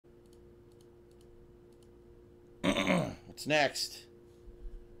What's next?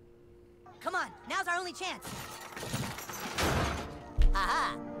 Come on, now's our only chance.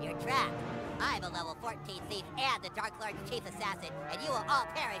 Aha, you're trapped. I'm a level 14 thief and the Dark Lord's chief assassin, and you will all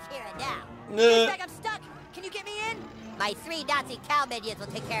perish here and now. Douchebag, I'm stuck. Can you get me in? My 3 Nazi cow minions will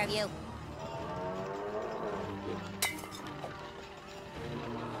take care of you.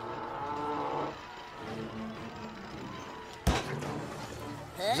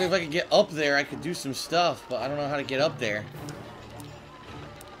 So if I could get up there, I could do some stuff, but I don't know how to get up there.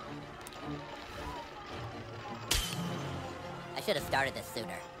 I should have started this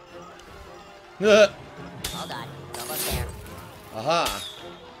sooner. Hold on, it's almost there. Aha.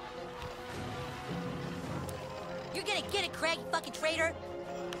 You're gonna get it, Craig, you fucking traitor.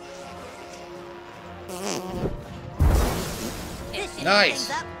 Nice.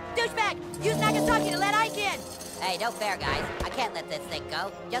 Up. Douchebag, use Nagasaki to let Ike in. Hey, no fair, guys. I can't let this thing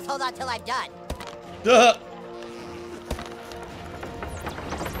go. Just hold on till I'm done. Yeah.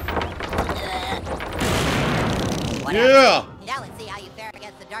 Now let's see how you fare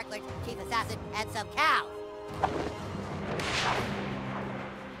against the Dark Lord's chief assassin and some cows.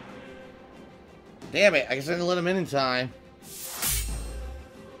 Damn it, I guess I didn't let him in time.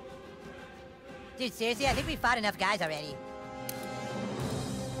 Dude, seriously, I think we fought enough guys already.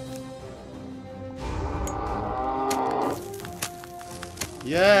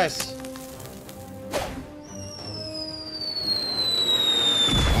 Yes.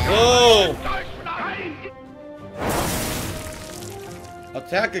 Oh!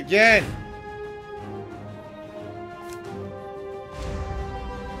 Attack again!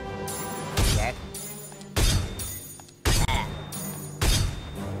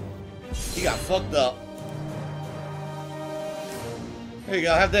 He got fucked up. Here you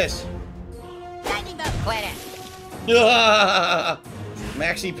go, have this. Lightning bolt, quit it.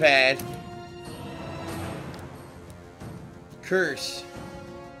 Maxi pad. Curse.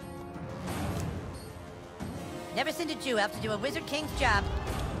 Never send a Jew out to do a Wizard King's job.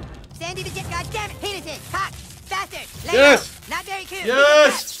 Sandy the Jet, goddammit, Peterson, cock, bastard, lay Yes! low, not very cute.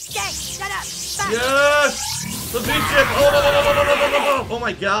 Yes! Gang, shut up, fuck. Yes! The beat ship! Oh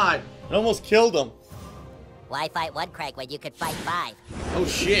my god! It almost killed him. Why fight 1 Craig when you could fight 5? Oh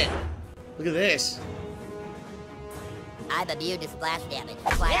shit. Look at this. I'm immune to splash damage.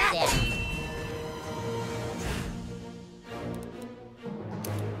 Splash damage.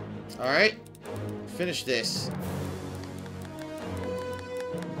 Alright. Finish this.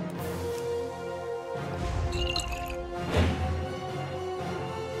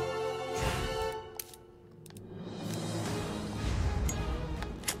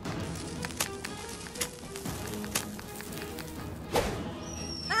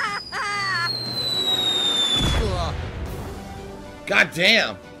 Cool. God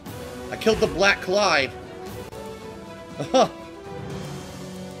damn! I killed the Black Clyde.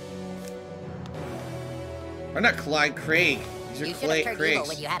 Or not Clyde, Craig. These are You should Clay have turned evil Craigs.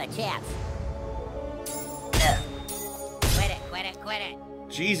 when you had a chance. Quit it, quit it, quit it.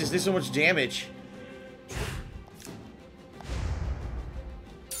 Jesus, there's so much damage.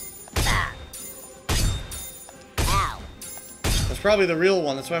 Ow. That's probably the real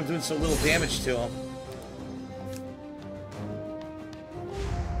one. That's why I'm doing so little damage to him.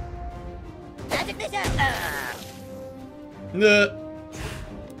 Magic Bishop! Nuh.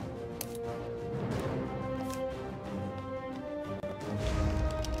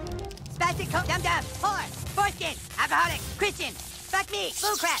 Spastic coat, dum-dum, whore, foreskin, alcoholic, Christian, fuck me,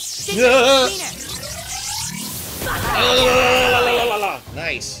 bullcrap, Yeah. cleaner.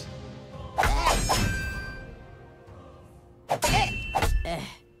 Nice.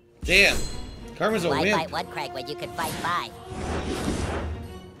 Damn. Karma's a Why wimp. fight 1 Craig when you could fight 5?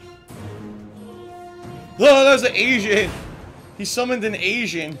 Oh, that was an Asian. He summoned an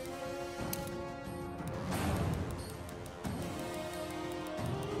Asian.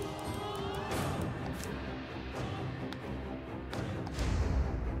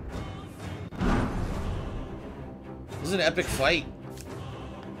 This is an epic fight.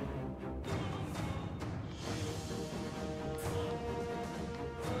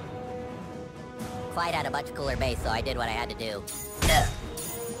 Clyde had a much cooler base, so I did what I had to do.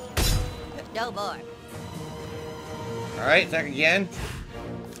 No more. Alright, attack again.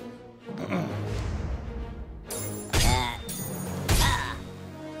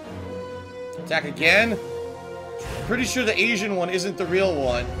 Attack again. I'm pretty sure the Asian one isn't the real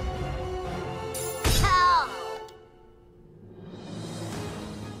one.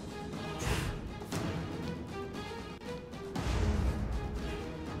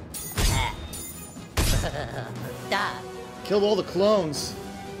 Stop. Killed all the clones.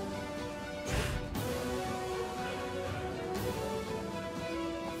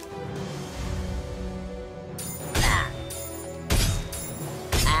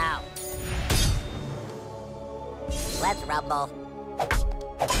 humble.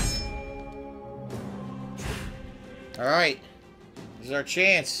 Alright. This is our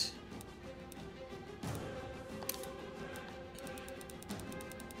chance.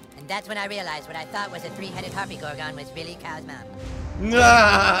 And that's when I realized what I thought was a three-headed harpy gorgon was really Kyle's mom.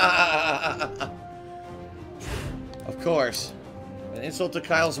 Of course. An insult to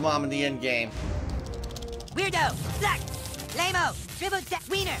Kyle's mom in the end game. Weirdo! Suck! Lame-o! Shriveled set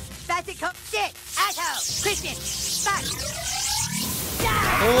wiener! Spastic coat shit! Asshole! Christian! Fuck!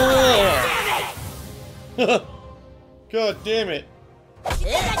 Oh! Damn it! God damn it. Isn't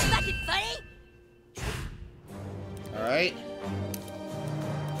that fucking funny? Alright.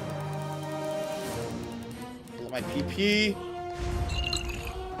 Pull up my PP.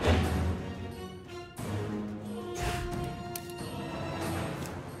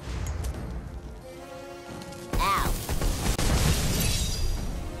 Ow.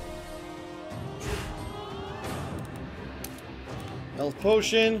 Health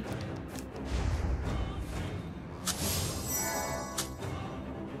potion.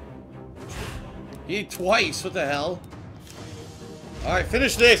 He twice, what the hell? Alright,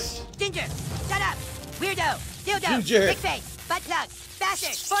 finish this! Ginger! Shut up! Weirdo! Dildo! Ginger. Big face! Butt plug!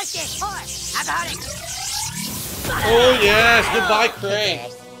 Bastard! Foreskin! Whore! Alcoholic! Oh yes! Goodbye, Craig!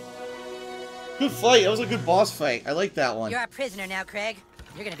 Good fight, that was a good boss fight. I like that one. You're our prisoner now, Craig.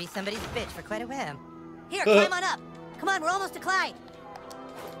 You're gonna be somebody's bitch for quite a while. Here, climb on up! Come on, we're almost to Clyde!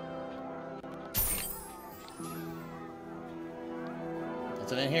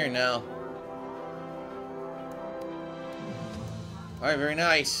 Nothing in here now. Alright, very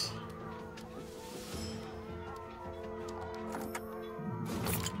nice.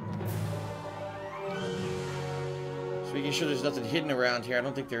 Just making sure there's nothing hidden around here. I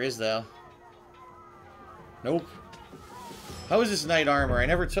don't think there is, though. Nope. How is this knight armor? I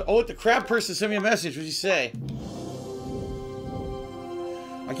never took. Oh, the crab person sent me a message. What did he say?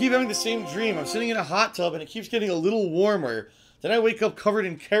 I keep having the same dream. I'm sitting in a hot tub and it keeps getting a little warmer. Then I wake up covered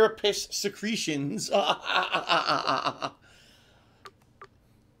in carapace secretions.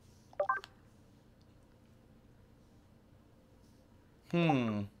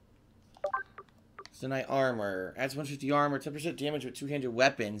 It's the knight armor. Adds 150 armor, 10% damage with two-handed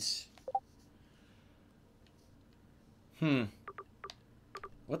weapons.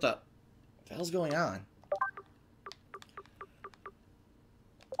 What the hell's going on?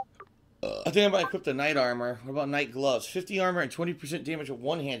 I think I might equip the knight armor. What about knight gloves? 50 armor and 20% damage with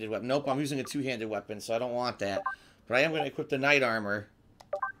one-handed weapon. Nope, I'm using a two-handed weapon, so I don't want that. But I am going to equip the knight armor.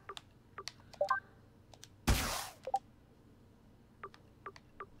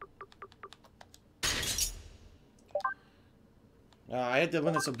 I had the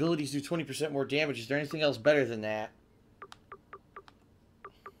one that's abilities do 20% more damage. Is there anything else better than that?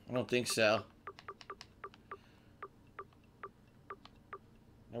 I don't think so.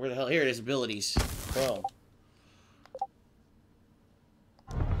 Now where the hell? Here it is, abilities. Boom.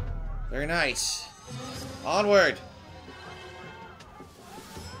 Very nice. Onward.